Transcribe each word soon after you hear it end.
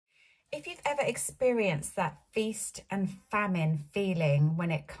If you've ever experienced that feast and famine feeling when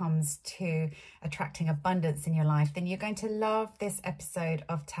it comes to attracting abundance in your life, then you're going to love this episode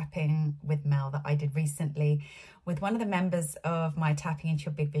of Tapping with Mel that I did recently with one of the members of my Tapping Into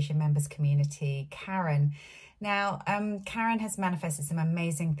Your Big Vision members community, Karen. Now, Karen has manifested some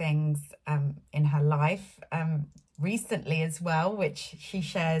amazing things in her life recently as well, which she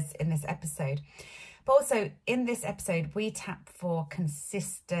shares in this episode. But also in this episode, we tap for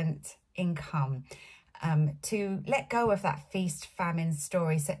consistent income, to let go of that feast famine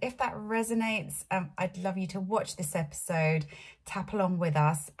story. So if that resonates, I'd love you to watch this episode, tap along with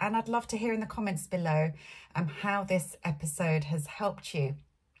us, and I'd love to hear in the comments below how this episode has helped you.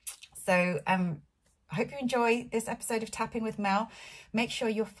 So I hope you enjoy this episode of Tapping with Mel. Make sure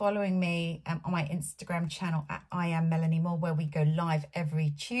you're following me on my Instagram channel at I am Melanie Moore, where we go live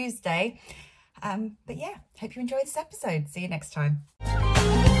every Tuesday. But yeah, hope you enjoy this episode. See you next time.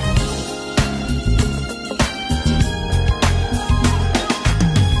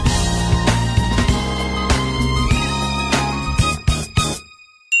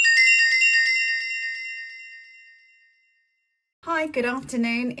 Hi, good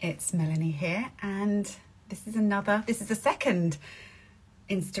afternoon. It's Melanie here, and this is the second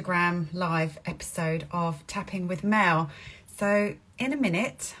Instagram live episode of Tapping with Mel. So in a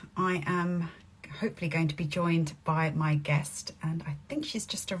minute, I am hopefully going to be joined by my guest, and I think she's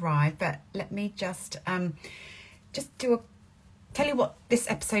just arrived, but let me just tell you what this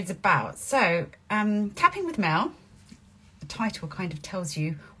episode's about. So Tapping with Mel, the title kind of tells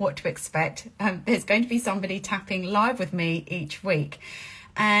you what to expect. There's going to be somebody tapping live with me each week,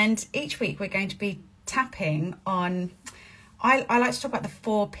 and each week we're going to be tapping on, I like to talk about the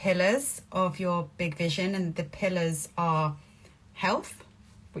 4 pillars of your big vision, and the pillars are health,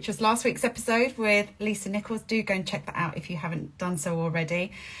 which was last week's episode with Lisa Nichols. Do go and check that out if you haven't done so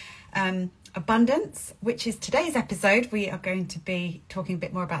already. Abundance, which is today's episode. We are going to be talking a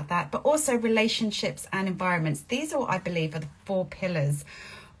bit more about that, but also relationships and environments. These are, I believe, are the 4 pillars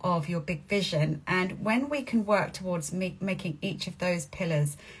of your big vision. And when we can work towards making each of those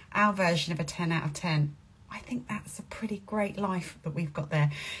pillars our version of a 10 out of 10, I think that's a pretty great life that we've got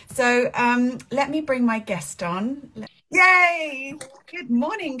there. So let me bring my guest on. Yay! Good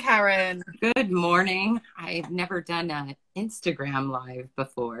morning, Karen. Good morning. I've never done an Instagram live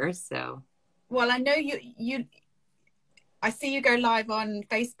before, so. Well, I know I see you go live on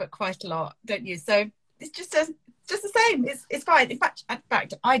Facebook quite a lot, don't you? So it's just the same. It's fine. In fact,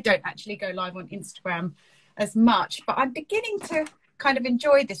 I don't actually go live on Instagram as much, but I'm beginning to kind of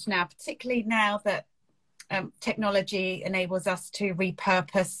enjoy this now, particularly now that technology enables us to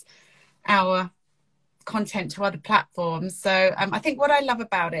repurpose our content to other platforms. So I think what I love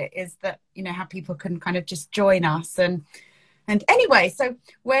about it is that, you know, how people can kind of just join us. And anyway, so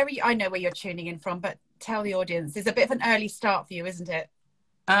where are you? I know where you're tuning in from, but tell the audience. It's a bit of an early start for you, isn't it?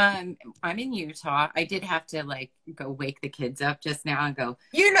 I'm in Utah. I did have to go wake the kids up just now and go,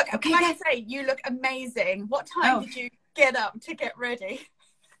 you look, okay, can I say, you look amazing. What time did you get up to get ready?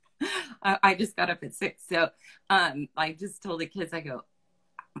 I just got up at 6. So I just told the kids, I go,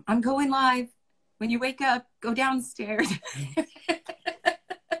 I'm going live. When you wake up, go downstairs.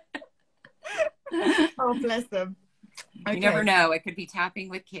 Oh, bless them. Okay. You never know. It could be tapping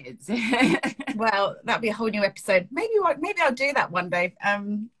with kids. Well, that'd be a whole new episode. Maybe I'll do that one day.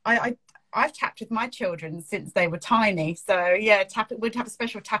 I've tapped with my children since they were tiny. So yeah, we'd have a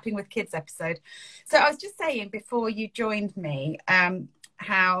special Tapping with Kids episode. So I was just saying before you joined me,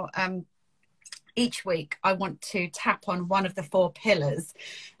 how each week I want to tap on one of the 4 pillars.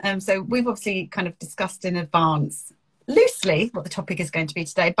 So we've obviously kind of discussed in advance loosely what the topic is going to be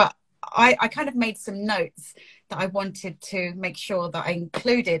today, but I kind of made some notes that I wanted to make sure that I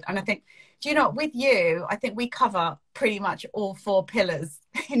included. And I think, do you know, with you, I think we cover pretty much all 4 pillars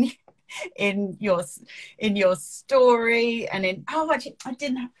in your story and in, actually, I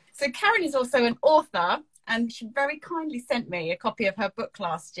didn't. So Karen is also an author, and she very kindly sent me a copy of her book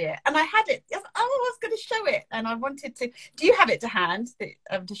last year. And I had it. I was going to show it. And I wanted to. Do you have it to hand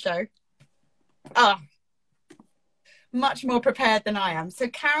to show? Much more prepared than I am. So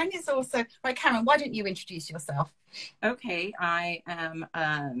Karen is also... Right, Karen, why don't you introduce yourself? Okay. I am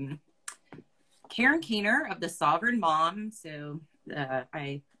Karen Keener of The Sovereign Mom. So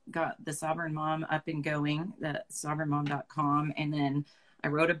I got The Sovereign Mom up and going, the sovereignmom.com. And then I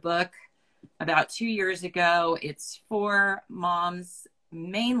wrote a book about 2 years ago. It's for moms,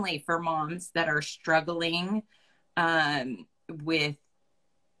 mainly for moms that are struggling with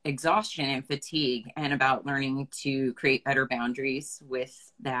exhaustion and fatigue, and about learning to create better boundaries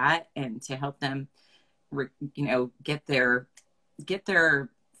with that and to help them, get their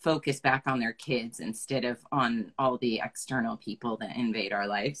focus back on their kids instead of on all the external people that invade our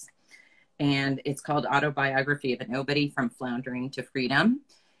lives. And it's called Autobiography of a Nobody, From Floundering to Freedom.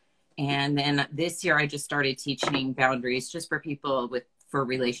 And then this year I just started teaching boundaries just for people for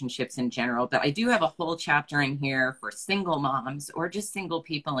relationships in general. But I do have a whole chapter in here for single moms or just single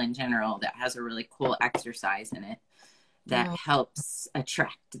people in general that has a really cool exercise in it that helps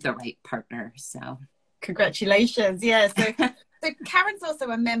attract the right partner. So congratulations. Yeah. So Karen's also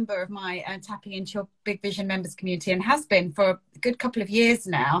a member of my Tapping Into Your Big Vision members community, and has been for a good couple of years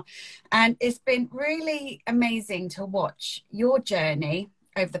now. And it's been really amazing to watch your journey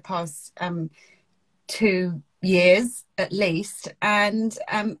over the past 2 years at least, and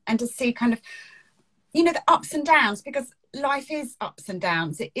to see kind of, you know, the ups and downs, because life is ups and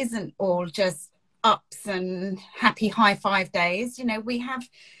downs. It isn't all just ups and happy high five days. You know, we have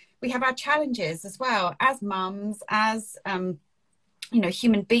our challenges as well as mums, as you know,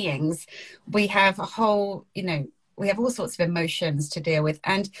 human beings. We have a whole, you know, we have all sorts of emotions to deal with.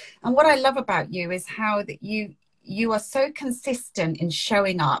 And what I love about you is how that you are so consistent in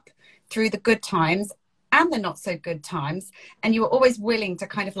showing up through the good times and the not so good times. And you are always willing to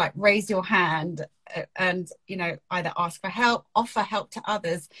kind of like raise your hand and, you know, either ask for help, offer help to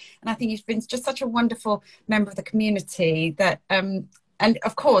others. And I think you've been just such a wonderful member of the community that, and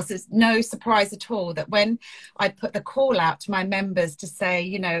of course, it's no surprise at all that when I put the call out to my members to say,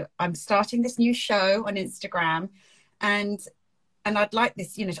 you know, I'm starting this new show on Instagram, and I'd like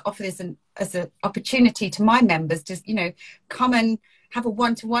this, you know, to offer this as an opportunity to my members to, you know, come and have a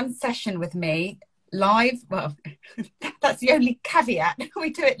one-to-one session with me live. Well, that's the only caveat.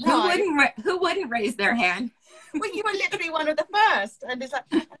 We do it live. Who wouldn't raise their hand? Well, you were literally one of the first. And it's like,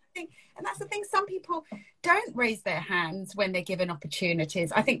 and that's the thing, some people don't raise their hands when they're given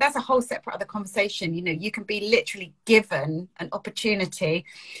opportunities. I think that's a whole separate other conversation. You know, you can be literally given an opportunity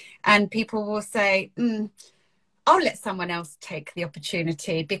and people will say, I'll let someone else take the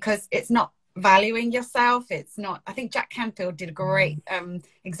opportunity, because it's not valuing yourself. It's not, I think Jack Canfield did a great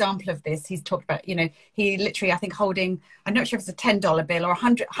example of this. He's talked about, you know, he literally, I think holding, I'm not sure if it's a $10 bill or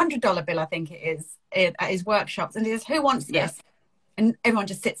 $100 bill, I think it is, at his workshops. And he says, who wants this? And everyone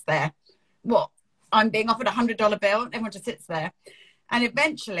just sits there. What? I'm being offered $100 bill. Everyone just sits there. And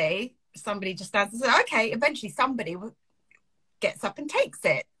eventually somebody just stands and says, okay, eventually somebody gets up and takes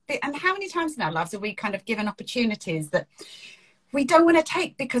it. And how many times in our lives are we kind of given opportunities that we don't want to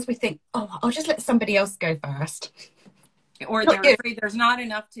take because we think, oh, I'll just let somebody else go first. Or they're afraid there's not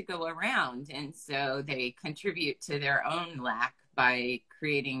enough to go around. And so they contribute to their own lack by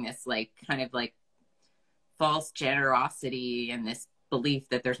creating this like kind of like false generosity and this belief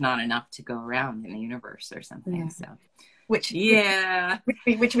that there's not enough to go around in the universe or something. Yeah. So which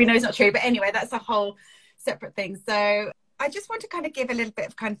we know is not true. But anyway, that's a whole separate thing. So I just want to kind of give a little bit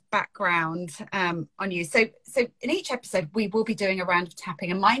of kind of background on you. So in each episode, we will be doing a round of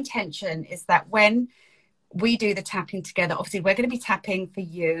tapping. And my intention is that when we do the tapping together, obviously we're going to be tapping for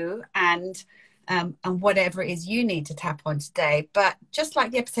you and whatever it is you need to tap on today. But just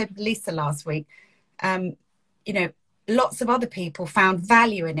like the episode with Lisa last week, you know, lots of other people found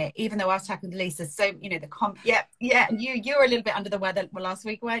value in it, even though I was tapping with Lisa. So, you know, and you were a little bit under the weather last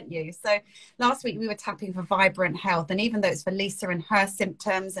week, weren't you? So last week we were tapping for vibrant health. And even though it's for Lisa and her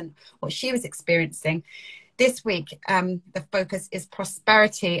symptoms and what she was experiencing, this week the focus is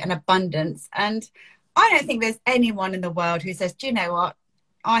prosperity and abundance. And I don't think there's anyone in the world who says, do you know what?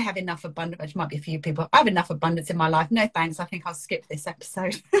 I have enough abundance, which might be a few people. I have enough abundance in my life. No, thanks. I think I'll skip this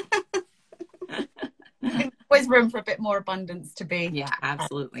episode. Always room for a bit more abundance to be. Yeah,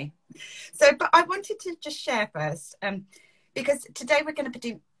 absolutely. So, but I wanted to just share first, because today we're going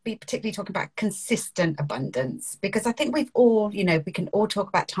to be particularly talking about consistent abundance, because I think we've all, you know, we can all talk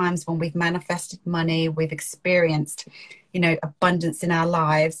about times when we've manifested money, we've experienced, you know, abundance in our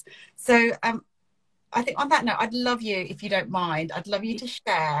lives. So, I think on that note, I'd love you, if you don't mind, I'd love you to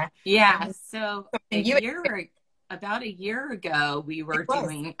share. Yeah. So about a year ago, we were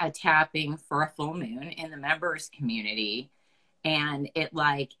doing a tapping for a full moon in the members community, and it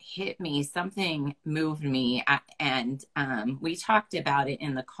like hit me, something moved me. And we talked about it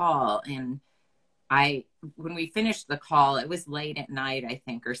in the call. And when we finished the call, it was late at night, I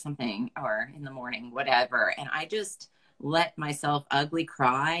think, or something, or in the morning, whatever. And I just let myself ugly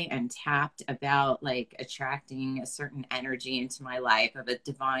cry and tapped about like attracting a certain energy into my life of a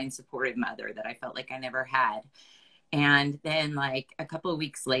divine supportive mother that I felt like I never had. And then like a couple of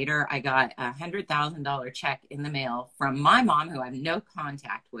weeks later, I got $100,000 check in the mail from my mom, who I have no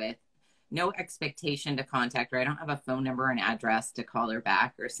contact with, no expectation to contact her. I don't have a phone number or an address to call her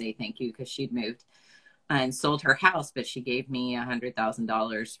back or say thank you because she'd moved. and sold her house, but she gave me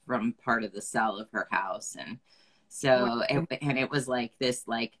 $100,000 from part of the sale of her house. And so, it was like this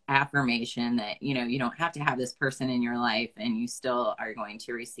like affirmation that, you know, you don't have to have this person in your life and you still are going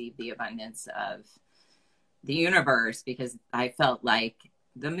to receive the abundance of the universe, because I felt like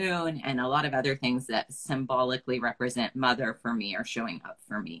the moon and a lot of other things that symbolically represent mother for me are showing up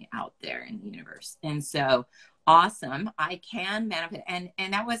for me out there in the universe. And so awesome, I can manifest. And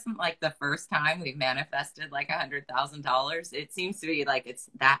that wasn't like the first time we've manifested like $100,000. It seems to be like it's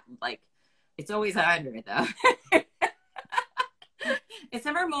that, like it's always 100 though. It's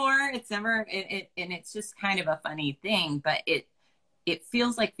never more, it's never and it's just kind of a funny thing, but it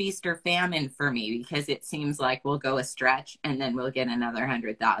feels like feast or famine for me, because it seems like we'll go a stretch and then we'll get another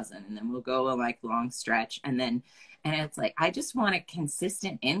 100,000, and then we'll go a like long stretch, and it's like, I just want a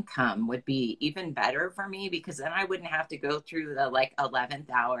consistent income would be even better for me, because then I wouldn't have to go through the like 11th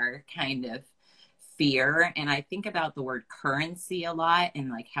hour kind of fear. And I think about the word currency a lot, and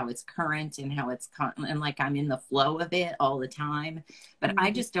like how it's current and how it's and like I'm in the flow of it all the time, but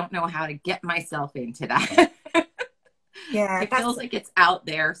I just don't know how to get myself into that. Yeah, it feels like it's out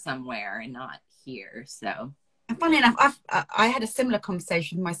there somewhere and not here. So, and funny enough, I had a similar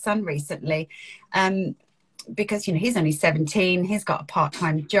conversation with my son recently, because, you know, he's only 17, he's got a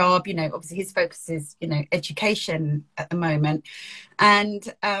part-time job, you know, obviously his focus is, you know, education at the moment.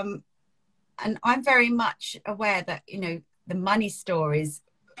 And I'm very much aware that, you know, the money stories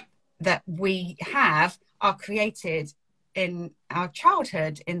that we have are created in our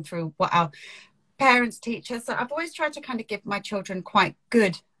childhood and through what our parents teach us. So I've always tried to kind of give my children quite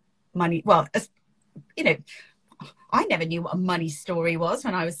good money. Well, you know, I never knew what a money story was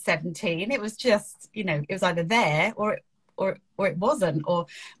when I was 17. It was just, you know, it was either there or it wasn't.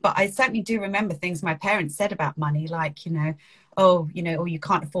 But I certainly do remember things my parents said about money, like, you know, oh, you know, or we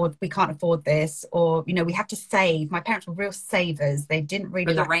can't afford this, or, you know, we have to save. My parents were real savers. They didn't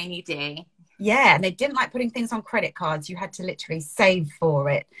really like a rainy day. Yeah, and they didn't like putting things on credit cards. You had to literally save for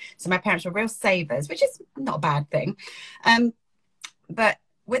it. So my parents were real savers, which is not a bad thing. But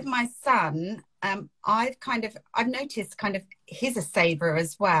with my son, I've noticed kind of he's a saver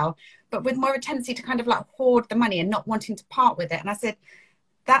as well, but with more of a tendency to kind of like hoard the money and not wanting to part with it. And I said,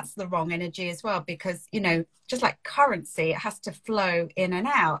 that's the wrong energy as well, because, you know, just like currency, it has to flow in and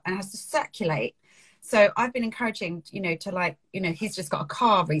out and has to circulate. So I've been encouraging, you know, to like, you know, he's just got a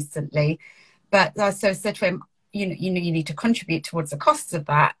car recently, but I so said to him, you need to contribute towards the costs of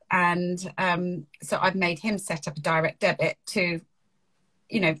that. And so I've made him set up a direct debit to,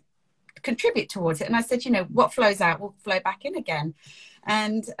 you know, contribute towards it. And I said, you know, what flows out will flow back in again.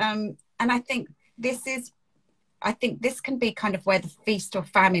 And I think this can be kind of where the feast or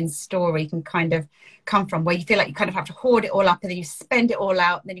famine story can kind of come from, where you feel like you kind of have to hoard it all up and then you spend it all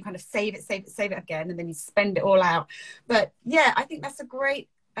out, and then you kind of save it again, and then you spend it all out. But yeah, I think that's a great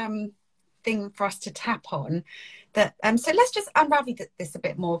thing for us to tap on. That so let's just unravel this a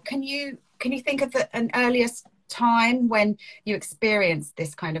bit more. Can you think of an earliest time when you experienced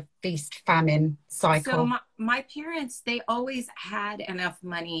this kind of feast famine cycle? So my parents, they always had enough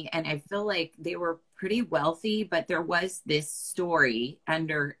money, and I feel like they were pretty wealthy, but there was this story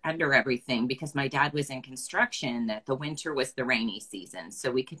under everything, because my dad was in construction, that the winter was the rainy season,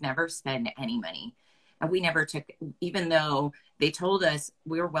 so we could never spend any money. And we never took, even though they told us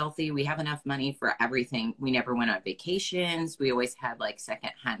we were wealthy, we have enough money for everything, we never went on vacations. We always had like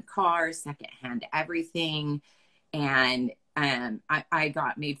secondhand cars, secondhand everything. And I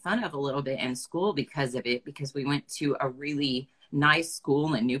got made fun of a little bit in school because of it, because we went to a really nice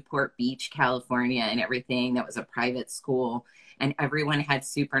school in Newport Beach, California, and everything. That was a private school, and everyone had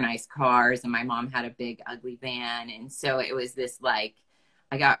super nice cars, and my mom had a big ugly van. And so it was this like,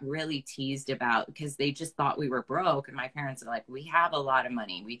 I got really teased about, because they just thought we were broke. And my parents are like, we have a lot of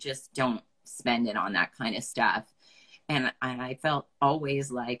money, we just don't spend it on that kind of stuff. And I felt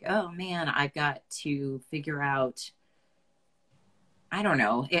always like, oh man, I've got to figure out, I don't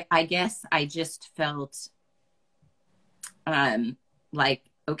know. I guess I just felt like,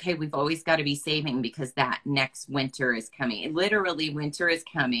 okay, we've always got to be saving, because that next winter is coming. Literally, winter is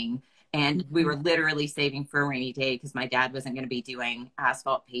coming. And we were literally saving for a rainy day, because my dad wasn't going to be doing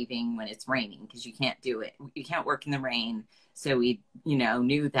asphalt paving when it's raining, because you can't do it. You can't work in the rain. So we, you know,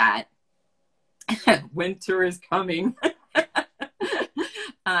 knew that winter is coming.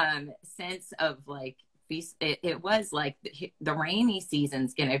 Sense of like, it was like the rainy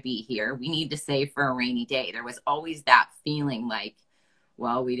season's going to be here. We need to save for a rainy day. There was always that feeling like,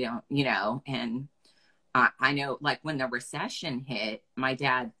 well, we don't, you know, and I know, like, when the recession hit, my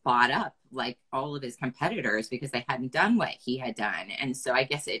dad bought up like all of his competitors because they hadn't done what he had done. And so I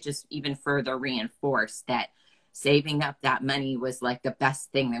guess it just even further reinforced that saving up that money was like the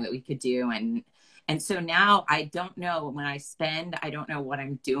best thing that we could do. And so now I don't know, when I spend, I don't know what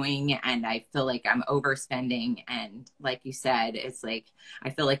I'm doing. And I feel like I'm overspending. And like you said, it's like, I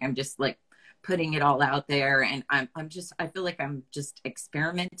feel like I'm just like putting it all out there, and I feel like I'm just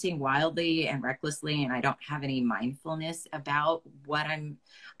experimenting wildly and recklessly, and I don't have any mindfulness about what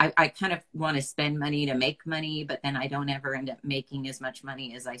I kind of want to spend money to make money, but then I don't ever end up making as much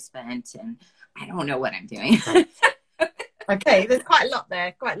money as I spent, and I don't know what I'm doing. Okay, there's quite a lot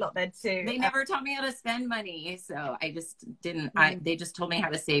there too. They never taught me how to spend money, so I just didn't. They just told me how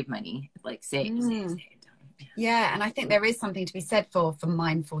to save money, like save. Yeah, and I think there is something to be said for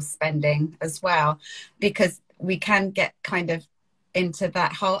mindful spending as well, because we can get kind of into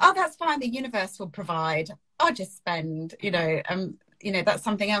that whole, oh, that's fine, the universe will provide, I'll just spend, that's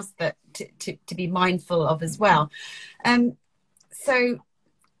something else that to be mindful of as well. So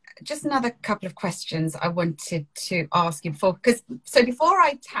just another couple of questions I wanted to ask you before, so before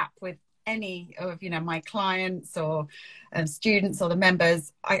I tap with any of my clients or students or the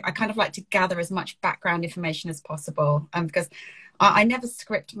members, I kind of like to gather as much background information as possible, because I never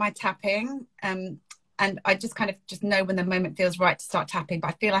script my tapping, and I just kind of just know when the moment feels right to start tapping, but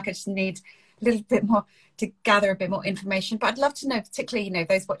I feel like I just need a little bit more to gather a bit more information. But I'd love to know, particularly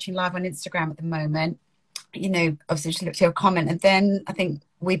those watching live on Instagram at the moment, obviously just look to your comment, and then I think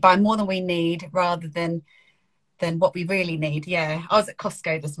we buy more than we need rather than what we really need. Yeah, I was at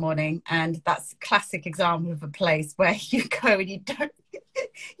Costco this morning, and that's a classic example of a place where you go and you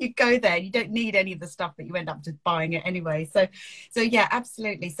go there, you don't need any of the stuff, but you end up just buying it anyway. So yeah,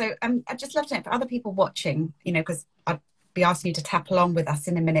 absolutely. So I'd just love to know, for other people watching, because I'd be asking you to tap along with us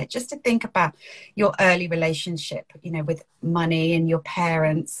in a minute, just to think about your early relationship, with money and your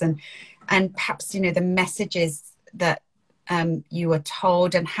parents, and perhaps, the messages that you were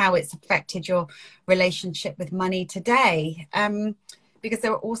told, and how it's affected your relationship with money today, because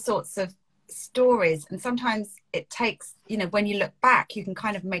there are all sorts of stories, and sometimes it takes, when you look back, you can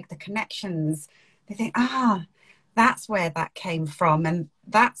kind of make the connections. They think, that's where that came from, and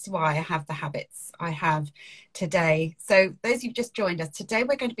that's why I have the habits I have today. So those who've just joined us today,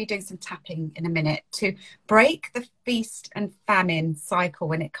 we're going to be doing some tapping in a minute to break the feast and famine cycle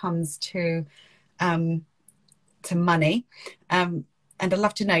when it comes to money, and I'd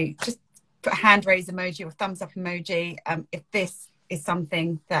love to know, just put a hand raise emoji or thumbs up emoji if this is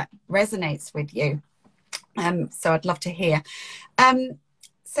something that resonates with you. So I'd love to hear.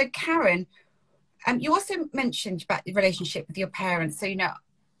 So Karen, you also mentioned about the relationship with your parents. So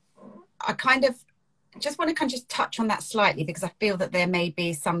I kind of just want to just touch on that slightly, because I feel that there may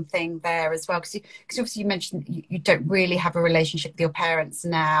be something there as well, because obviously you mentioned you don't really have a relationship with your parents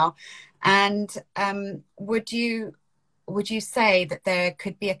now. And would you say that there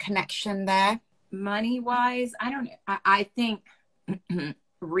could be a connection there? Money wise, I don't know. I think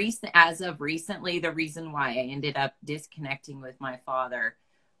as of recently, the reason why I ended up disconnecting with my father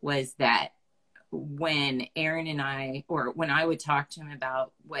was that when Aaron and I, or when I would talk to him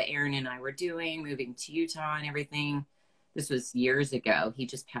about what Aaron and I were doing, moving to Utah and everything, this was years ago. He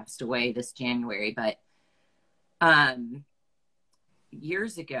just passed away this January, but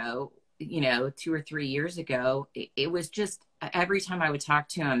years ago, 2 or 3 years ago, it was just, every time I would talk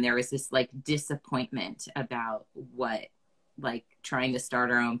to him, there was this like disappointment about what, like, trying to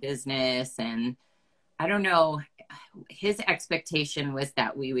start our own business. And I don't know, his expectation was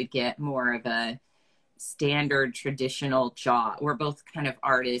that we would get more of a standard traditional job. We're both kind of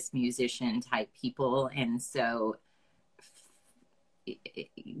artist, musician type people. And so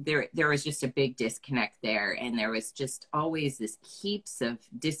there was just a big disconnect there, and there was just always this heaps of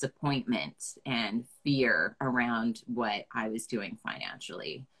disappointment and fear around what I was doing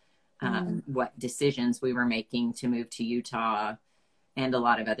financially, what decisions we were making to move to Utah, and a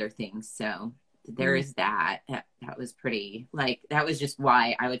lot of other things. So there is that was pretty, like, that was just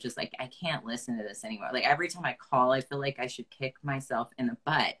why I was just like, I can't listen to this anymore. Like, every time I call, I feel like I should kick myself in the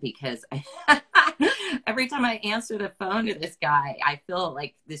butt, because every time I answer the phone to this guy, I feel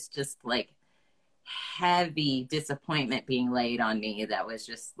like this just like heavy disappointment being laid on me. That was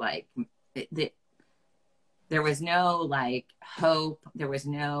just like, there was no like hope. There was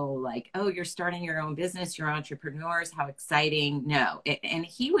no like, oh, you're starting your own business, you're entrepreneurs, how exciting. No. And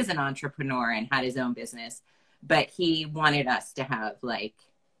he was an entrepreneur and had his own business, but he wanted us to have like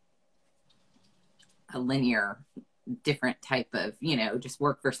a linear, different type of, just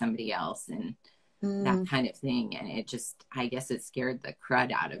work for somebody else and that kind of thing. And it just, I guess it scared the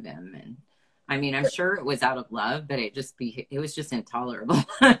crud out of him. And I mean, I'm sure it was out of love, but it was just intolerable.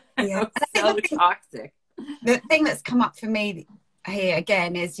 Yeah. It was so toxic. The thing that's come up for me here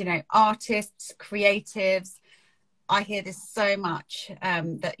again is, you know, artists, creatives. I hear this so much,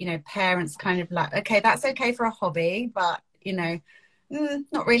 that, you know, parents kind of like, okay, that's okay for a hobby, but, you know,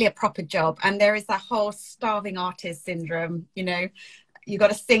 not really a proper job. And there is that whole starving artist syndrome, you know, you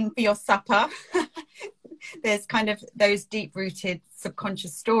got to sing for your supper. There's kind of those deep rooted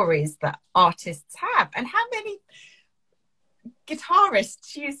subconscious stories that artists have. And how many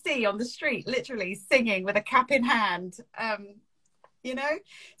guitarists you see on the street literally singing with a cap in hand, you know?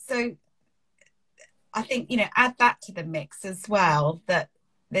 So I think, you know, add that to the mix as well, that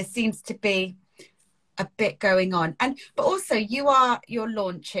there seems to be a bit going on. And but also you're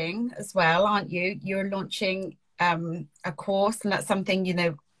launching as well, aren't you? You're launching a course, and that's something, you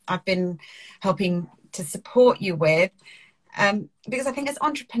know, I've been helping to support you with, because I think as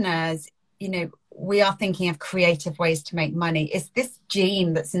entrepreneurs, you know, we are thinking of creative ways to make money. It's this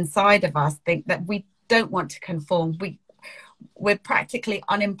gene that's inside of us, think that we don't want to conform. We're practically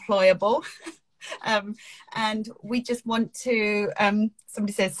unemployable. And we just want to,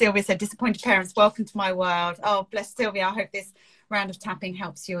 somebody says, Sylvia said, disappointed parents, welcome to my world. Oh, bless Sylvia. I hope this round of tapping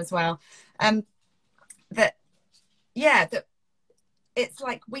helps you as well. That it's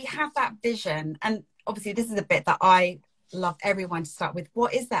like we have that vision. And obviously this is a bit that I love everyone to start with.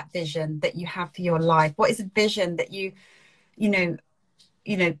 What is that vision that you have for your life? What is a vision that you know,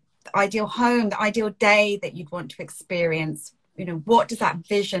 the ideal home, the ideal day that you'd want to experience? You know, what does that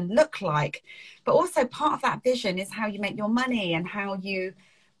vision look like? But also part of that vision is how you make your money and how you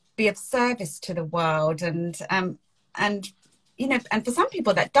be of service to the world. And you know, and for some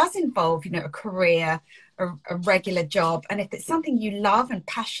people that does involve, you know, a career, a regular job. And if it's something you love and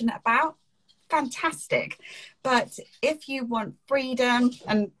passionate about, fantastic. But if you want freedom,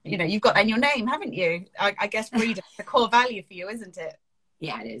 and, you know, you've got that in your name, haven't you? I guess freedom is a core value for you, isn't it?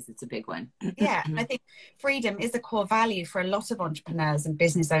 Yeah, it is. It's a big one. Yeah, I think freedom is a core value for a lot of entrepreneurs and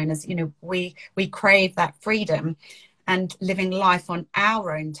business owners. You know, we crave that freedom and living life on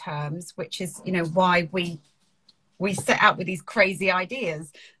our own terms, which is, you know, why we set out with these crazy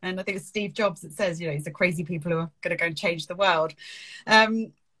ideas. And I think it's Steve Jobs that says, you know, it's the crazy people who are going to go and change the world.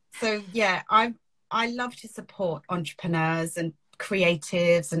 So yeah, I love to support entrepreneurs and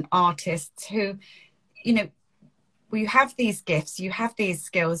creatives and artists who, you know, you have these gifts, you have these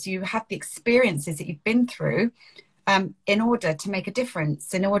skills, you have the experiences that you've been through, in order to make a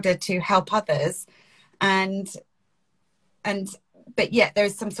difference, in order to help others. But yet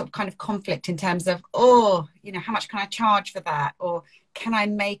there's some sort of kind of conflict in terms of, oh, you know, how much can I charge for that? Or can I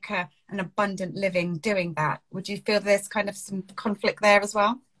make an abundant living doing that? Would you feel there's kind of some conflict there as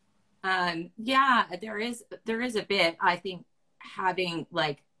well? Yeah, there is a bit. I think having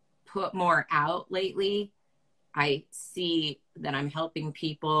like put more out lately, I see that I'm helping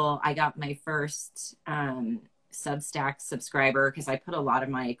people. I got my first Substack subscriber because I put a lot of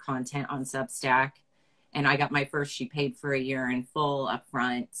my content on Substack, and I got my first, she paid for a year in full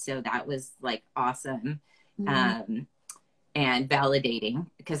upfront. So that was like awesome. And validating,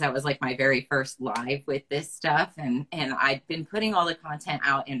 because that was like my very first live with this stuff. And I'd been putting all the content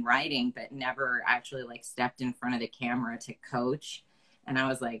out in writing, but never actually like stepped in front of the camera to coach. And I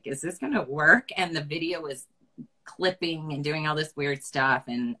was like, is this going to work? And the video was clipping and doing all this weird stuff.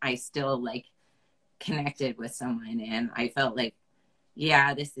 And I still like connected with someone. And I felt like,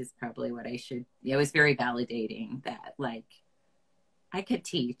 yeah, this is probably what I should. It was very validating that like I could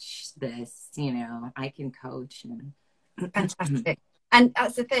teach this, you know, I can coach. And Fantastic. And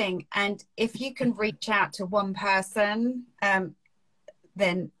that's the thing. And if you can reach out to one person,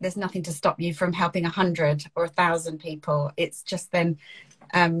 then there's nothing to stop you from helping 100 or 1,000 people. It's just then,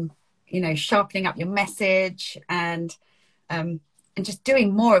 you know, sharpening up your message and just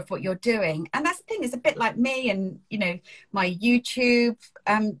doing more of what you're doing. And that's the thing, it's a bit like me and, you know, my YouTube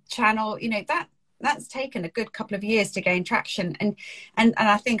channel, you know, that's taken a good couple of years to gain traction. And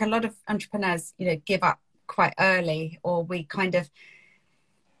I think a lot of entrepreneurs, you know, give up quite early, or we kind of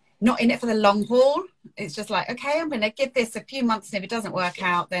not in it for the long haul. It's just like, okay, I'm going to give this a few months, and if it doesn't work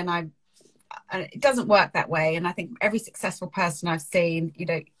out, then it doesn't work that way. And I think every successful person I've seen, you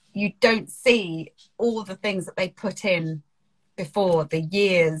know, you don't see all the things that they put in before, the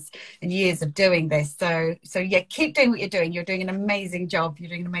years and years of doing this. So yeah, keep doing what you're doing. You're doing an amazing job.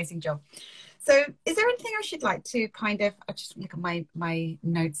 So is there anything I should like to kind of, I just look at my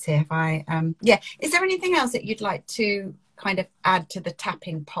notes here. Is there anything else that you'd like to kind of add to the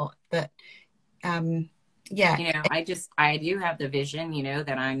tapping pot that, you know, I do have the vision, you know,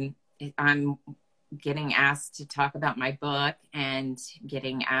 that I'm getting asked to talk about my book and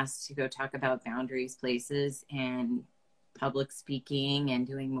getting asked to go talk about boundaries, places, and public speaking and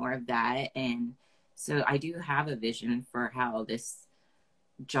doing more of that. And so I do have a vision for how this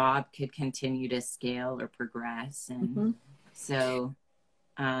job could continue to scale or progress. And so,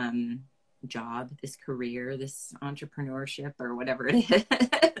 this career, this entrepreneurship or whatever it is,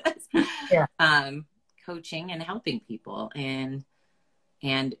 coaching and helping people, and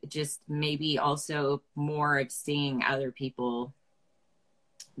just maybe also more of seeing other people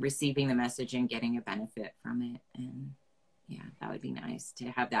receiving the message and getting a benefit from it. And yeah, that would be nice to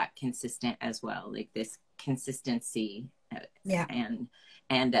have that consistent as well, like this consistency, and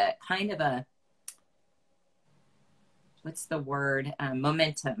kind of a, what's the word,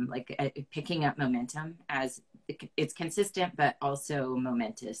 momentum, like picking up momentum as it's consistent, but also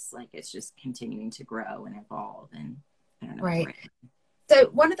momentous, like it's just continuing to grow and evolve. And I don't know. Right. So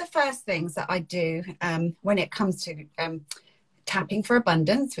one of the first things that I do when it comes to tapping for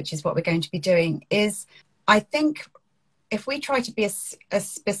abundance, which is what we're going to be doing, is I think if we try to be as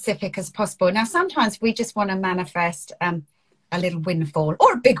specific as possible. Now, sometimes we just want to manifest a little windfall,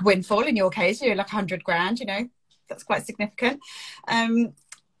 or a big windfall in your case, like 100 grand, that's quite significant.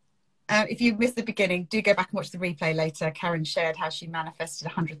 If you missed the beginning, do go back and watch the replay later. Karen shared how she manifested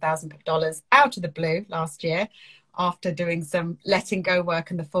 $100,000 out of the blue last year after doing some letting go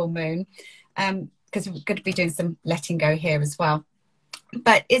work in the full moon, because we're going to be doing some letting go here as well.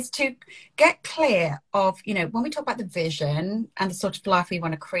 But it's to get clear of, when we talk about the vision and the sort of life we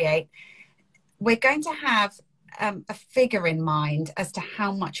want to create, we're going to have a figure in mind as to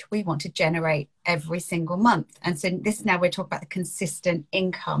how much we want to generate every single month. And so this is now we're talking about the consistent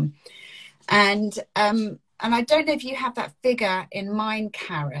income. And I don't know if you have that figure in mind,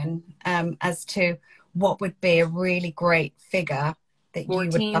 Karen, as to what would be a really great figure that you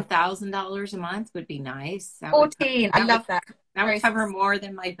would love. $14,000 a month would be nice. 14. I love that. That would cover more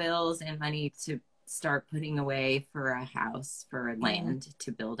than my bills and money to start putting away for a house, for land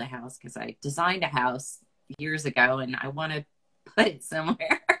to build a house, because I designed a house years ago and I want to put it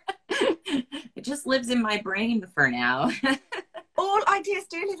somewhere. It just lives in my brain for now. All ideas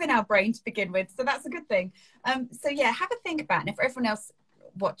do live in our brain to begin with, so that's a good thing. So yeah, have a think about it. And for everyone else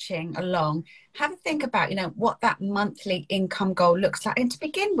watching along, have a think about what that monthly income goal looks like. And to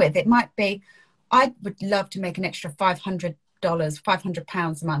begin with, it might be, I would love to make an extra £500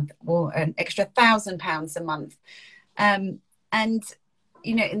 a month, or an extra £1,000 a month. And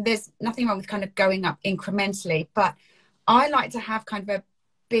there's nothing wrong with kind of going up incrementally, but I like to have kind of a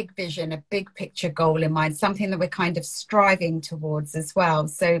big vision, a big picture goal in mind, something that we're kind of striving towards as well.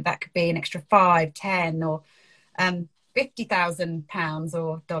 So that could be an extra 5, 10, or £50,000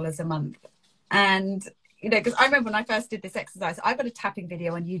 or dollars a month. And because I remember when I first did this exercise, I got a tapping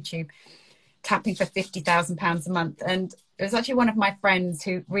video on YouTube, tapping for £50,000 a month, and it was actually one of my friends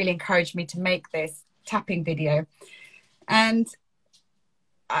who really encouraged me to make this tapping video. And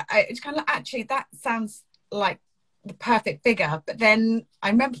I it's kind of, actually, that sounds like the perfect figure. But then I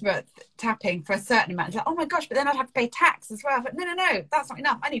remember tapping for a certain amount. Like, oh my gosh, but then I'd have to pay tax as well. But no, that's not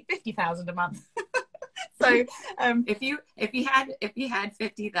enough. I need 50,000 a month. So if you had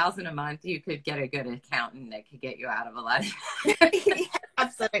 50,000 a month, you could get a good accountant that could get you out of a lot. Yeah,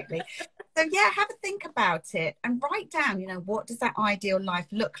 absolutely. So yeah, have a think about it and write down, what does that ideal life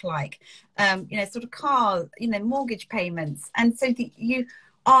look like? Sort of car, mortgage payments. And so you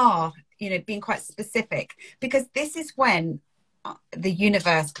are, being quite specific, because this is when the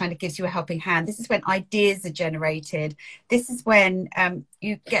universe kind of gives you a helping hand. This is when ideas are generated. This is when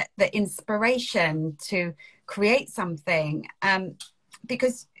you get the inspiration to create something.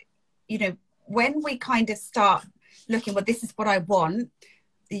 Because, when we kind of start looking, well, this is what I want,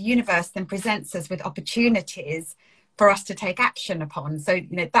 the universe then presents us with opportunities for us to take action upon. So,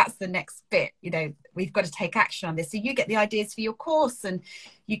 that's the next bit, we've got to take action on this. So you get the ideas for your course, and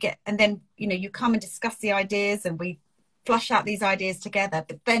then, you come and discuss the ideas, and we flush out these ideas together.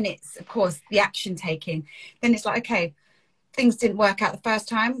 But then it's, of course, the action taking. Then it's like, okay, things didn't work out the first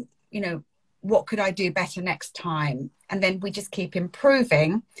time, what could I do better next time? And then we just keep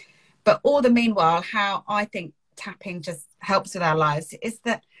improving. But all the meanwhile, how I think tapping just helps with our lives is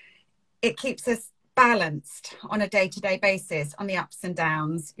that it keeps us balanced on a day-to-day basis, on the ups and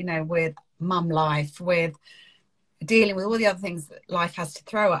downs, with mum life, with dealing with all the other things that life has to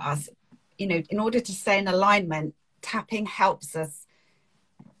throw at us. In order to stay in alignment, tapping helps us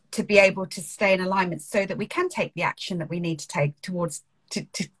to be able to stay in alignment so that we can take the action that we need to take towards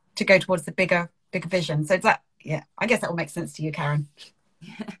to go towards the bigger vision. So I guess that will make sense to you, Karen.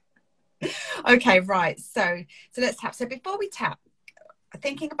 Okay, right. So let's tap. So before we tap,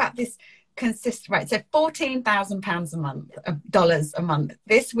 thinking about this consistent, right? So £14,000 a month, dollars a month.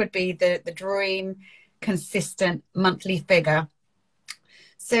 This would be the dream consistent monthly figure.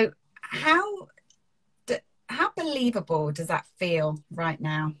 So how believable does that feel right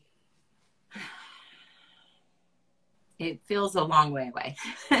now? It feels a long way away.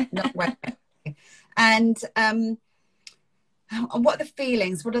 Not well. And what are the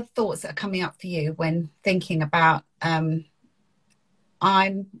feelings? What are the thoughts that are coming up for you when thinking about I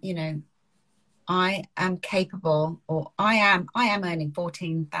am capable, or I am earning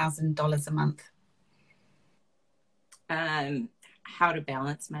 $14,000 a month? How to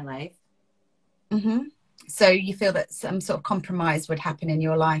balance my life. Mm-hmm. So you feel that some sort of compromise would happen in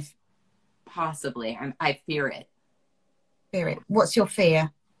your life? Possibly. I fear it. Fear it. What's your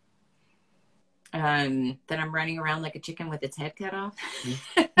fear? That I'm running around like a chicken with its head cut off.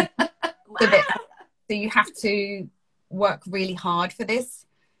 So you have to work really hard for this?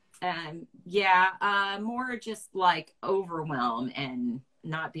 Yeah, more just like overwhelm and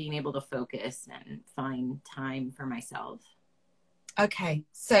not being able to focus and find time for myself. Okay,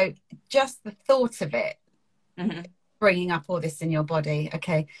 so just the thought of it, Mm-hmm. bringing up all this in your body.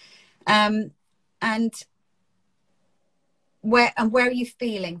 Okay, and where are you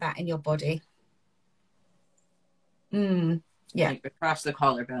feeling that in your body? Yeah, Like across the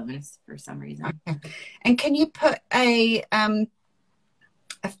collarbones for some reason. Okay. And can you put a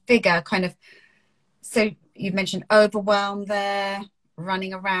figure, kind of? So you mentioned overwhelm there,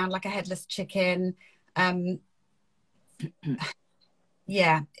 running around like a headless chicken.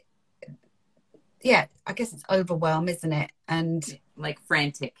 Yeah, I guess it's overwhelm, isn't it? And like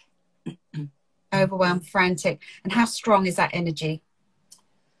frantic. Overwhelm, frantic. And how strong is that energy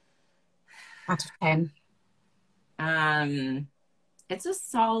out of 10? It's a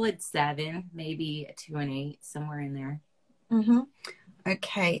solid 7, maybe a 2 and 8, somewhere in there. Mm-hmm.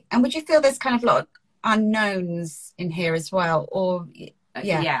 Okay. And would you feel there's kind of a lot of unknowns in here as well? Or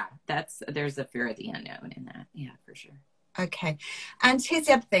yeah, there's a fear of the unknown in that. Yeah, for sure. Okay. And here's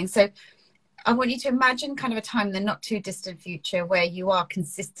the other thing. So I want you to imagine kind of a time in the not too distant future where you are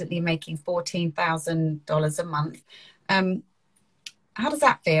consistently making $14,000 a month. How does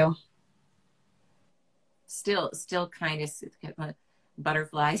that feel? Still kind of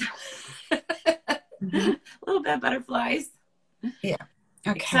butterflies. Mm-hmm. A little bit of butterflies. Yeah.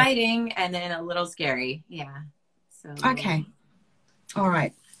 Okay. Exciting and then a little scary. Yeah. So okay. All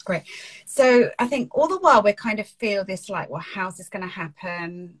right. Great. So I think all the while we kind of feel this like, well, how's this going to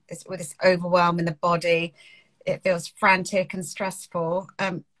happen? With this overwhelm in the body, it feels frantic and stressful.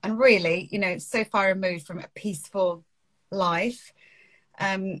 And really, so far removed from a peaceful life,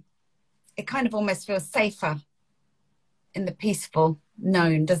 it kind of almost feels safer in the peaceful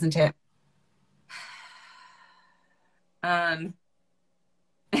known, doesn't it?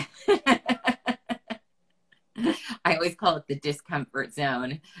 I always call it the discomfort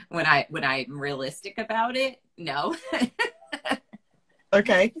zone when I'm realistic about it. No.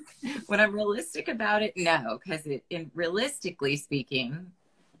 Okay. When I'm realistic about it, no, because realistically speaking,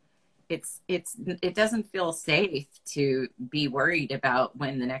 it doesn't feel safe to be worried about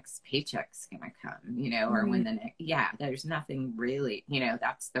when the next paycheck's gonna come, or when the next, there's nothing really,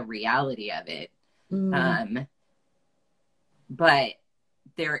 that's the reality of it. But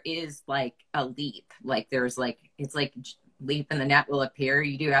there is like a leap, like there's like, it's like leap and the net will appear.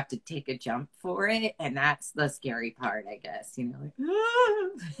 You do have to take a jump for it. And that's the scary part, I guess, like,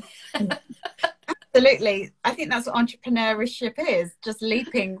 Absolutely. I think that's what entrepreneurship is, just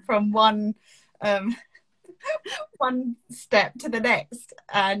leaping from one step to the next.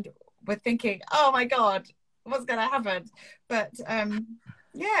 And we're thinking, oh my God, what's going to happen? But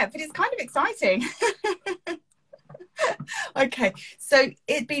but it's kind of exciting. Okay, so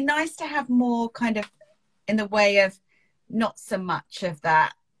it'd be nice to have more kind of in the way of not so much of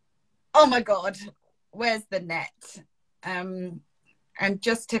that, oh my God, where's the net? And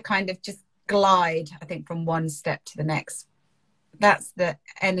just to kind of just glide, I think, from one step to the next. That's the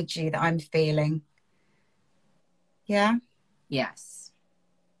energy that I'm feeling. Yeah? Yes.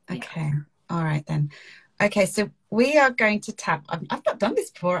 Okay. Yeah. All right then. Okay, so we are going to tap, I've not done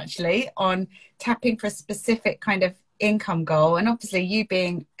this before actually, on tapping for a specific kind of income goal. And obviously you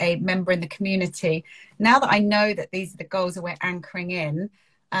being a member in the community, now that I know that these are the goals that we're anchoring in,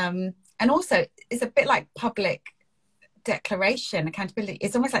 and also it's a bit like public declaration, accountability.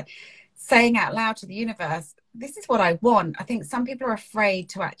 It's almost like saying out loud to the universe, this is what I want. I think some people are afraid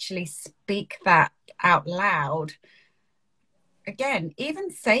to actually speak that out loud. Again, even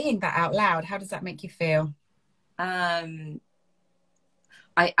saying that out loud, how does that make you feel? I'm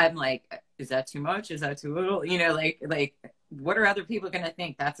like, is that too much? Is that too little? Like what are other people going to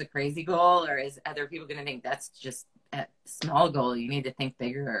think? That's a crazy goal? Or is other people going to think that's just a small goal? You need to think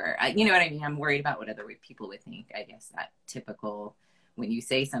bigger. Or, you know what I mean? I'm worried about what other people would think. I guess that typical when you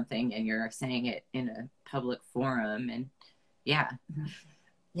say something and you're saying it in a public forum. And yeah.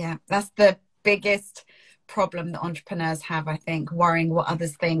 Yeah, that's the biggest problem that entrepreneurs have, I think, worrying what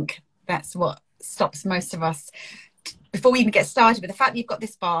others think. That's what stops most of us before we even get started. But the fact that you've got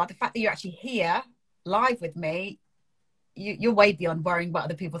this far, the fact that you're actually here live with me, you're way beyond worrying what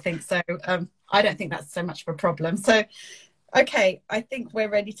other people think. So I don't think that's so much of a problem. So, okay, I think we're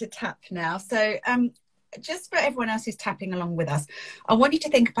ready to tap now. So just for everyone else who's tapping along with us, I want you to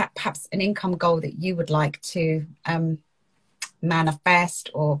think about perhaps an income goal that you would like to manifest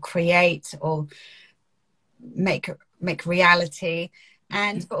or create or make reality.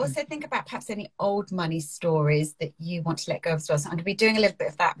 And but also think about perhaps any old money stories that you want to let go of as well. So I'm going to be doing a little bit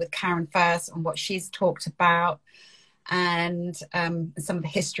of that with Karen first on what she's talked about, and some of the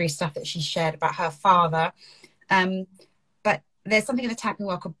history stuff that she shared about her father. But there's something in the tapping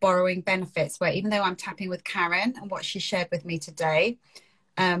work of borrowing benefits, where even though I'm tapping with Karen and what she shared with me today,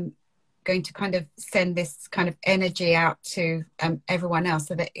 going to kind of send this kind of energy out to everyone else,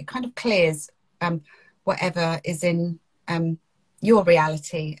 so that it kind of clears whatever is in your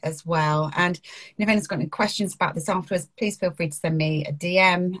reality as well. And if anyone's got any questions about this afterwards, please feel free to send me a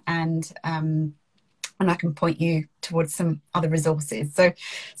DM, and I can point you towards some other resources. So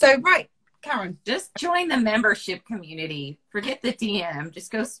right, Karen. Just join the membership community. Forget the DM.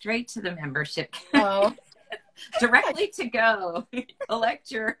 Just go straight to the membership. Oh. Directly to go.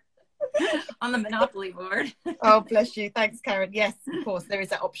 Elect your on the Monopoly board. Oh, bless you. Thanks, Karen. Yes, of course, there is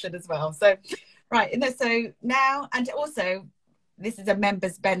that option as well. So, right. And so now, and also, this is a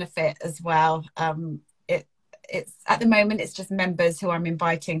member's benefit as well. It's at the moment, it's just members who I'm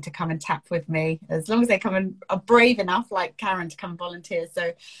inviting to come and tap with me, as long as they come and are brave enough, like Karen, to come volunteer.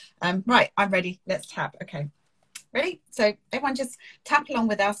 So, right, I'm ready. Let's tap. Okay. Ready? So everyone just tap along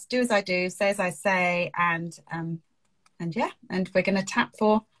with us, do as I do, say as I say, and yeah, and we're going to tap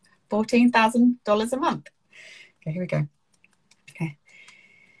for $14,000 a month. Okay, here we go. Okay.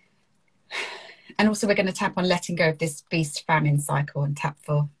 And also we're going to tap on letting go of this feast famine cycle and tap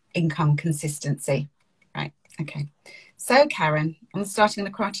for income consistency. Right. Okay. So Karen, I'm starting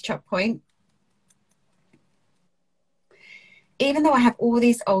on the karate chop point. Even though I have all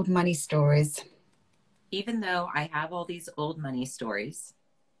these old money stories. Even though I have all these old money stories.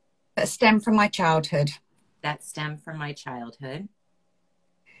 That stem from my childhood. That stem from my childhood.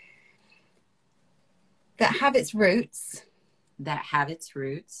 That have its roots. That have its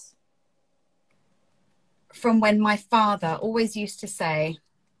roots. From when my father always used to say.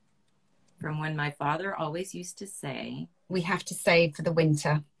 From when my father always used to say. We have to save for the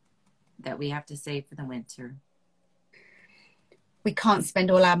winter. That we have to save for the winter. We can't spend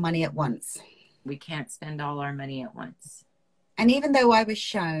all our money at once. We can't spend all our money at once. And even though I was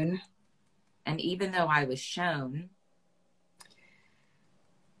shown. And even though I was shown.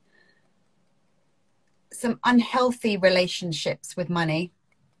 Some unhealthy relationships with money.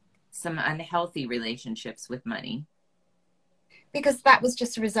 Some unhealthy relationships with money. Because that was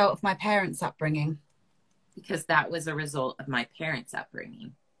just a result of my parents' upbringing. Because that was a result of my parents'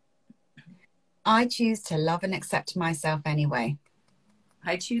 upbringing. I choose to love and accept myself anyway.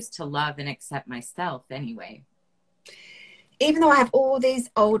 I choose to love and accept myself anyway. Even though I have all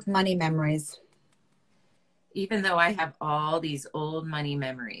these old money memories. Even though I have all these old money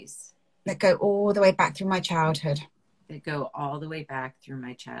memories. That go all the way back through my childhood. That go all the way back through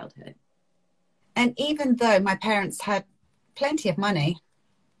my childhood. And even though my parents had plenty of money.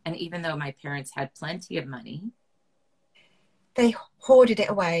 And even though my parents had plenty of money. They hoarded it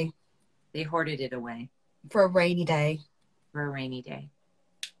away. They hoarded it away. For a rainy day. For a rainy day.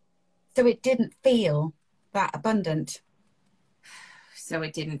 So it didn't feel that abundant. So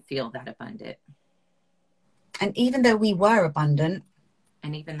it didn't feel that abundant. And even though we were abundant.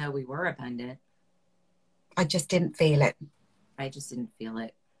 And even though we were abundant. I just didn't feel it. I just didn't feel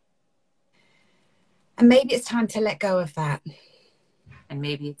it. And maybe it's time to let go of that. And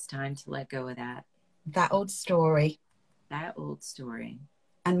maybe it's time to let go of that. That old story. That old story.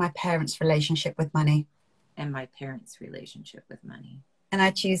 And my parents' relationship with money. And my parents' relationship with money. And I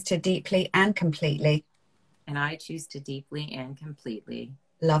choose to deeply and completely. And I choose to deeply and completely.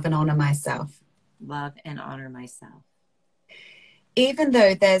 Love and honor myself. Love and honor myself. Even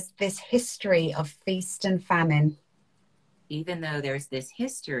though there's this history of feast and famine. Even though there's this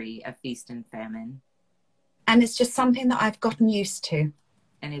history of feast and famine. And it's just something that I've gotten used to.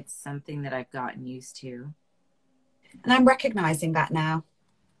 And it's something that I've gotten used to. And I'm recognizing that now.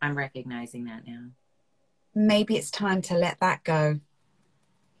 I'm recognizing that now. maybe it's time to let that go.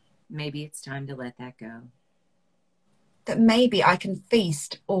 Maybe it's time to let that go. That maybe I can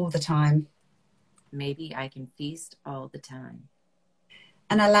feast all the time. Maybe I can feast all the time.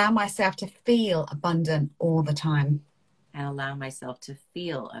 And allow myself to feel abundant all the time. And allow myself to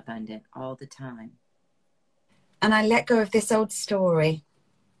feel abundant all the time. And I let go of this old story.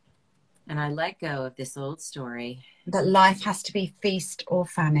 And I let go of this old story. That life has to be feast or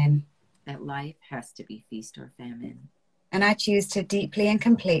famine. That life has to be feast or famine. And I choose to deeply and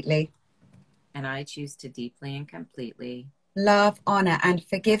completely. And I choose to deeply and completely. Love, honor, and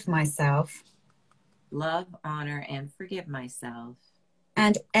forgive myself. Love, honor, and forgive myself.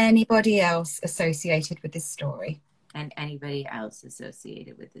 And anybody else associated with this story. And anybody else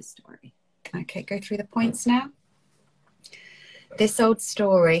associated with this story. Okay, go through the points now. This old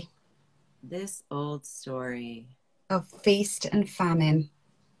story. This old story. Of feast and famine.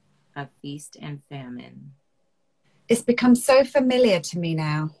 Of feast and famine. It's become so familiar to me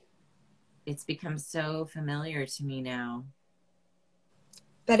now. It's become so familiar to me now.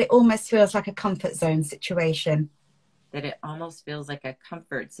 That it almost feels like a comfort zone situation. That it almost feels like a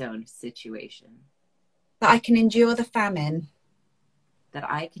comfort zone situation. That I can endure the famine. That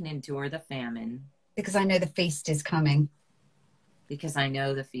I can endure the famine. Because I know the feast is coming. Because I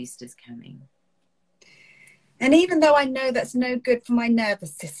know the feast is coming. And even though I know that's no good for my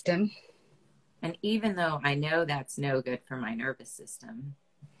nervous system. And even though I know that's no good for my nervous system.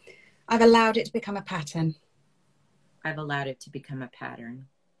 I've allowed it to become a pattern. I've allowed it to become a pattern.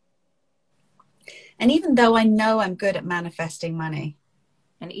 And even though I know I'm good at manifesting money.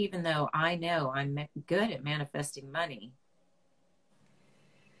 And even though I know I'm good at manifesting money.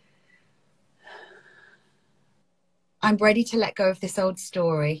 I'm ready to let go of this old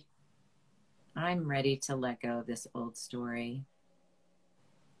story. I'm ready to let go of this old story.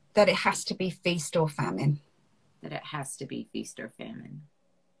 That it has to be feast or famine. That it has to be feast or famine.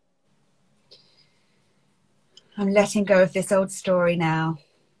 I'm letting go of this old story now.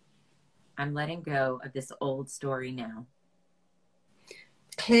 I'm letting go of this old story now.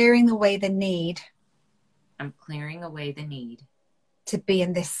 Clearing away the need. I'm clearing away the need. To be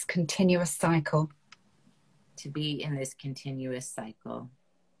in this continuous cycle. To be in this continuous cycle.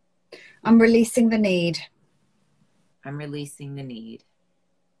 I'm releasing the need. I'm releasing the need.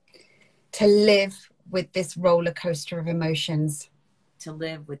 To live with this roller coaster of emotions. To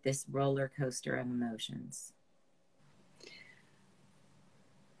live with this roller coaster of emotions.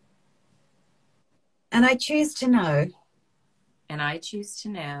 And I choose to know. And I choose to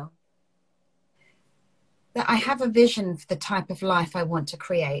know. That I have a vision for the type of life I want to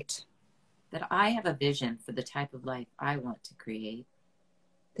create. That I have a vision for the type of life I want to create.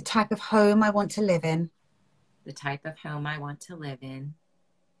 The type of home I want to live in. The type of home I want to live in.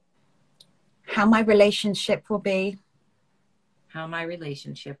 How my relationship will be. How my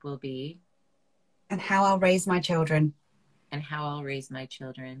relationship will be. And how I'll raise my children. And how I'll raise my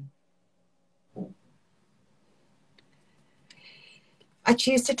children. I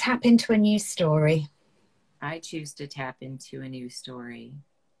choose to tap into a new story. I choose to tap into a new story.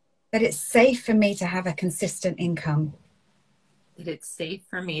 That it's safe for me to have a consistent income. That it's safe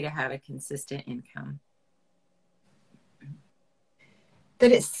for me to have a consistent income.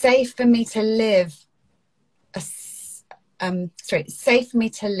 That it's safe for me to live. Safe for me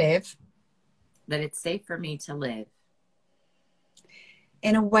to live. That it's safe for me to live.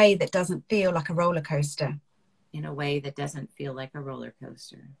 In a way that doesn't feel like a roller coaster. In a way that doesn't feel like a roller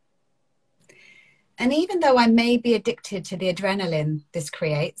coaster. And even though I may be addicted to the adrenaline this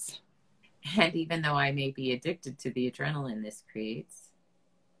creates. And even though I may be addicted to the adrenaline this creates.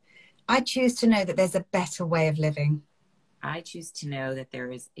 I choose to know that there's a better way of living. I choose to know that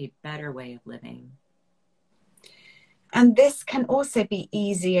there is a better way of living. And this can also be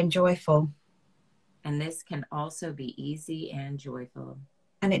easy and joyful. And this can also be easy and joyful.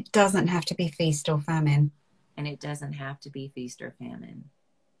 And it doesn't have to be feast or famine. And it doesn't have to be feast or famine.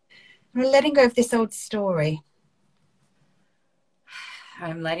 I'm letting go of this old story.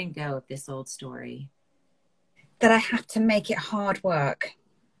 I'm letting go of this old story. That I have to make it hard work.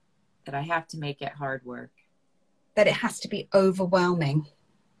 That I have to make it hard work. That it has to be overwhelming.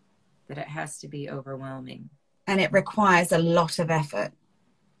 That it has to be overwhelming. And it requires a lot of effort.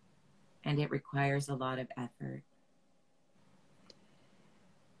 And it requires a lot of effort.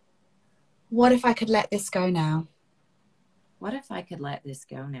 What if I could let this go now? What if I could let this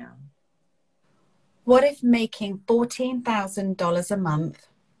go now? What if making $14,000 a month?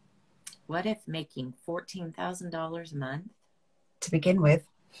 What if making $14,000 a month? To begin with.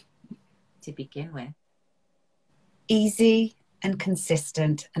 Easy Easy and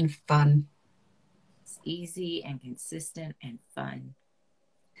consistent and fun. easy and consistent and fun.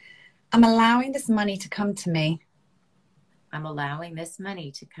 I'm allowing this money to come to me I'm allowing this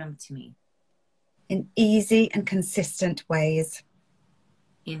money to come to me in easy and consistent ways.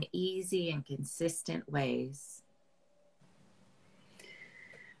 in easy and consistent ways.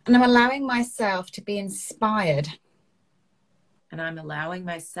 And I'm allowing myself to be inspired. And I'm allowing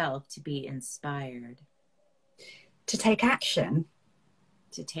myself to be inspired. To take action.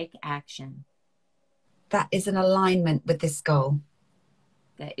 To take action. That is in alignment with this goal.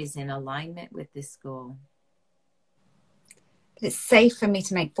 That is in alignment with this goal. It's safe for me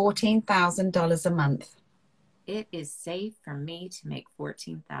to make $14,000 a month. It is safe for me to make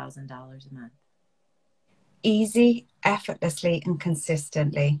 $14,000 a month. Easy, effortlessly, and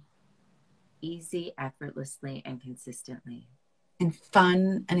consistently. Easy, effortlessly, and consistently. In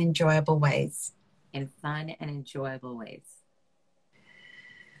fun and enjoyable ways. In fun and enjoyable ways.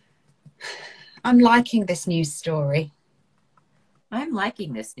 I'm liking this new story. I'm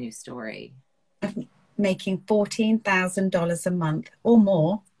liking this new story. Of making $14,000 a month or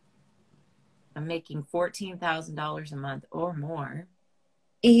more. I'm making $14,000 a month or more.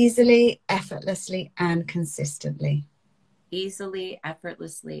 Easily, effortlessly, and consistently. Easily,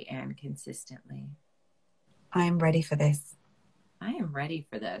 effortlessly, and consistently. I am ready for this. I am ready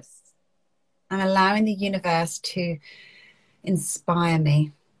for this. I'm allowing the universe to inspire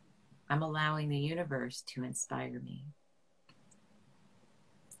me. I'm allowing the universe to inspire me.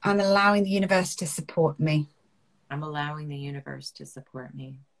 I'm allowing the universe to support me. I'm allowing the universe to support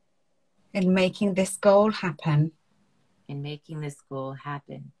me. In making this goal happen. In making this goal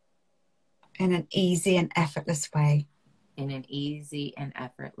happen. In an easy and effortless way. In an easy and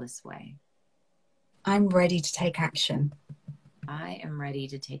effortless way. I'm ready to take action. I am ready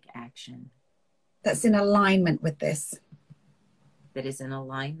to take action. That's in alignment with this. That is in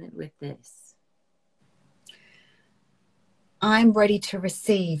alignment with this. I'm ready to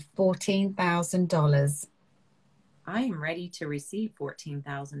receive $14,000. I am ready to receive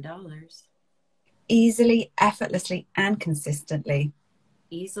 $14,000. Easily, effortlessly, and consistently.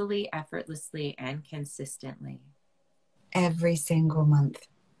 Easily, effortlessly, and consistently. Every single month.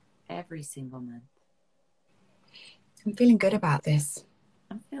 Every single month. I'm feeling good about this.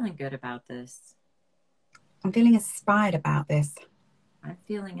 I'm feeling good about this. I'm feeling inspired about this. I'm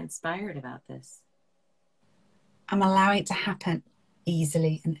feeling inspired about this. I'm allowing it to happen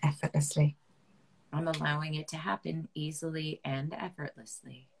easily and effortlessly. I'm allowing it to happen easily and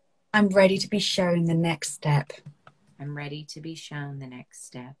effortlessly. I'm ready to be shown the next step. I'm ready to be shown the next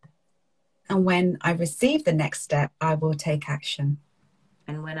step. And when I receive the next step, I will take action.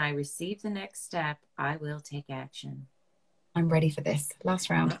 And when I receive the next step, I will take action. I'm ready for this. Last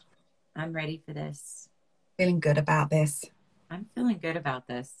round. I'm ready for this. Feeling good about this. I'm feeling good about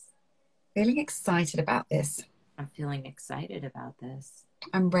this. Feeling excited about this. I'm feeling excited about this.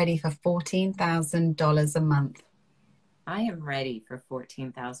 I'm ready for $14,000 a month. I am ready for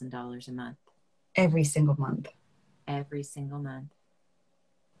 $14,000 a month. Every single month. Every single month.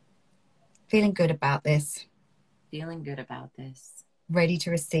 Feeling good about this. Feeling good about this. Ready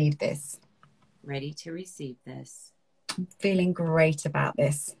to receive this. Ready to receive this. Feeling great about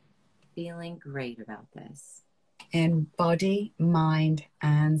this. Feeling great about this. In body, mind,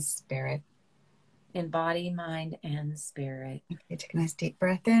 and spirit. In body, mind, and spirit. Okay, take a nice deep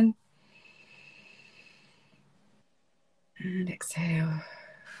breath in. And exhale.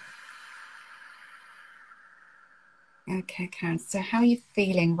 Okay, Karen. So how are you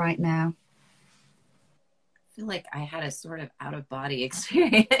feeling right now? I feel like I had a sort of out of body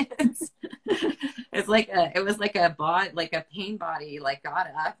experience. It was like a pain body, like got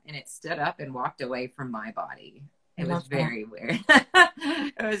up and it stood up and walked away from my body. It was very weird.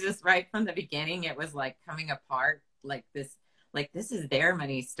 It was just right from the beginning. It was like coming apart like this is their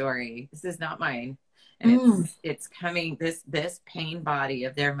money story. This is not mine. And it's coming, this pain body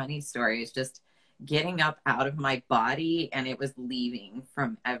of their money story is just getting up out of my body, and it was leaving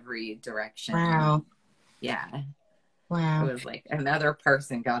from every direction. Wow. Yeah. Wow. It was like another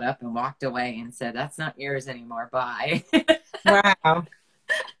person got up and walked away and said, "That's not yours anymore. Bye." Wow.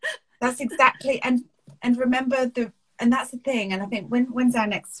 That's exactly, and remember and that's the thing. And I think when's our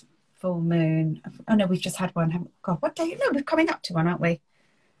next full moon? Oh no, we've just had one. God, what day? No, we're coming up to one, aren't we?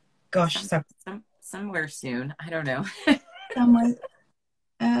 Gosh, somewhere soon. I don't know. Somewhere.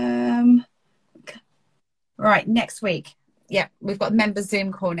 Right, next week. Yeah, we've got a member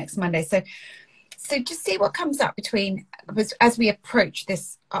Zoom call next Monday. So just see what comes up between, as we approach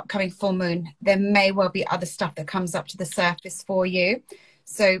this upcoming full moon. There may well be other stuff that comes up to the surface for you.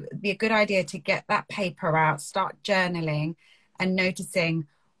 So it'd be a good idea to get that paper out, start journaling and noticing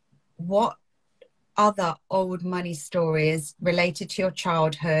what other old money stories related to your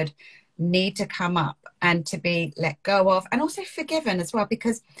childhood need to come up and to be let go of, and also forgiven as well,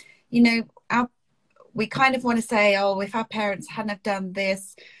 because, you know, we kind of want to say, oh, if our parents hadn't have done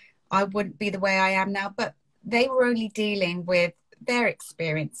this, I wouldn't be the way I am now. But they were only dealing with their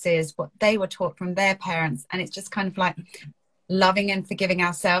experiences, what they were taught from their parents. And it's just kind of like loving and forgiving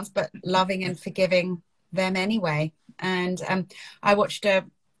ourselves, but loving and forgiving them anyway. And I watched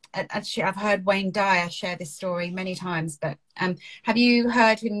actually, I've heard Wayne Dyer share this story many times, but have you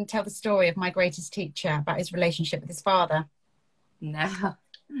heard him tell the story of My Greatest Teacher, about his relationship with his father? No.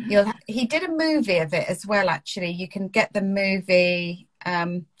 He did a movie of it as well, actually. You can get the movie,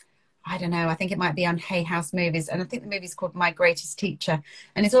 I don't know, I think it might be on Hay House Movies, and I think the movie's called My Greatest Teacher,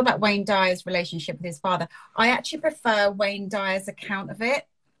 and it's all about Wayne Dyer's relationship with his father. I actually prefer Wayne Dyer's account of it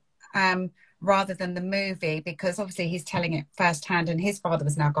rather than the movie, because obviously he's telling it firsthand, and his father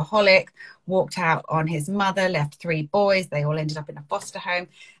was an alcoholic, walked out on his mother, left 3 boys, they all ended up in a foster home,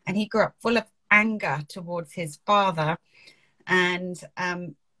 and he grew up full of anger towards his father. And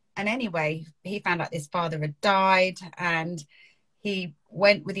anyway, he found out his father had died, and he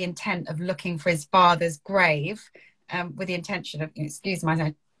went with the intent of looking for his father's grave, with the intention of, excuse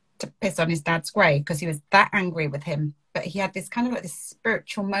my, to piss on his dad's grave, because he was that angry with him. But he had this kind of like this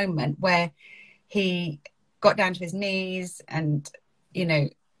spiritual moment where he got down to his knees and, you know,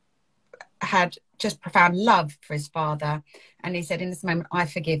 had just profound love for his father. And he said, in this moment, I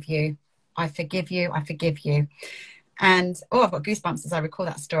forgive you. I forgive you. I forgive you. And, oh, I've got goosebumps as I recall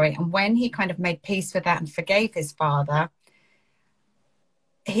that story. And when he kind of made peace with that and forgave his father,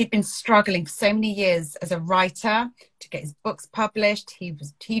 he'd been struggling for so many years as a writer to get his books published. He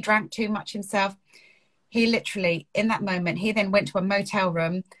drank too much himself. He literally, in that moment, he then went to a motel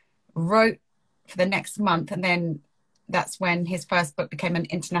room, wrote for the next month, and then that's when his first book became an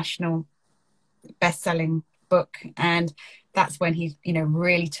international best-selling book. And that's when he, you know,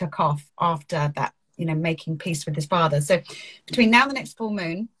 really took off after that, you know, making peace with his father. So between now and the next full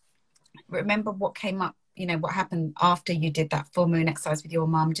moon, remember what came up, you know, what happened after you did that full moon exercise with your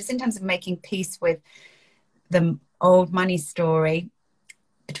mum, just in terms of making peace with the old money story.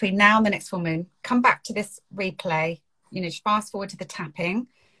 Between now and the next full moon, come back to this replay, you know, fast forward to the tapping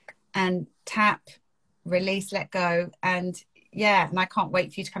and tap, release, let go. And yeah, and I can't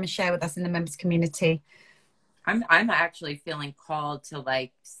wait for you to come and share with us in the members community. I'm actually feeling called to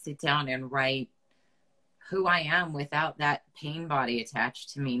like sit down and write who I am without that pain body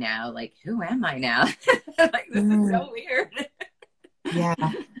attached to me now. Like, who am I now? Like, this is so weird.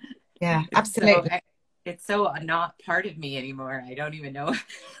 Yeah, absolutely. So it's so not part of me anymore. I don't even know.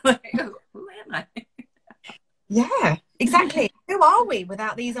 Like, who am I? Yeah, exactly. Who are we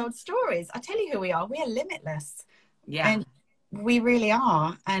without these old stories? I tell you who we are. We are limitless. Yeah. And we really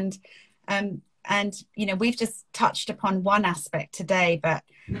are. And you know, we've just touched upon one aspect today, but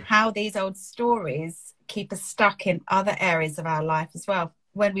how these old stories keep us stuck in other areas of our life as well.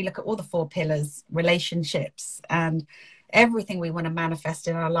 When we look at all the 4 pillars, relationships and everything we want to manifest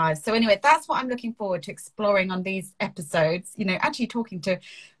in our lives. So anyway, that's what I'm looking forward to exploring on these episodes, you know, actually talking to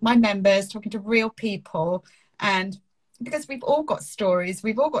my members, talking to real people. And because we've all got stories,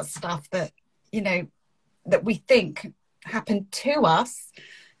 we've all got stuff that, you know, that we think happened to us.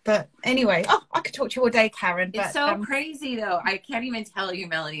 But anyway, I could talk to you all day, Karen. It's so crazy, though. I can't even tell you,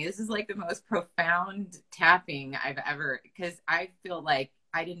 Melanie. This is like the most profound tapping I've ever, because I feel like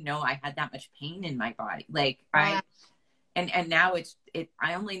I didn't know I had that much pain in my body. Like and now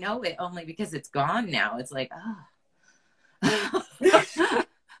I only know it only because it's gone now. It's like, oh.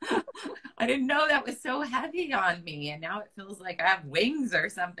 I didn't know that was so heavy on me. And now it feels like I have wings or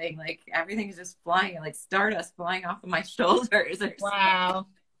something. Like everything's just flying, like stardust flying off of my shoulders. Wow.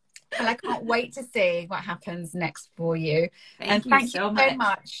 Well, I can't wait to see what happens next for you. Thank you so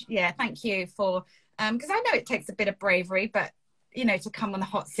much. Yeah, thank you for, because I know it takes a bit of bravery, but, you know, to come on the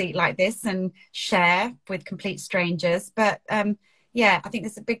hot seat like this and share with complete strangers. But yeah, I think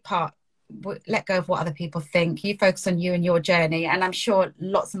there's a big part. Let go of what other people think. You focus on you and your journey. And I'm sure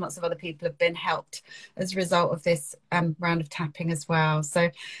lots and lots of other people have been helped as a result of this round of tapping as well. So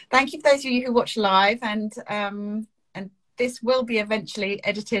thank you for those of you who watch live, and this will be eventually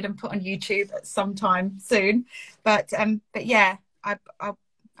edited and put on YouTube at some time soon. But yeah, I'll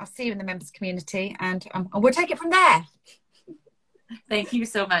see you in the members community, and we'll take it from there. Thank you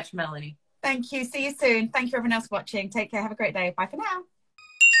so much, Melanie. Thank you. See you soon. Thank you, everyone else watching. Take care. Have a great day. Bye for now.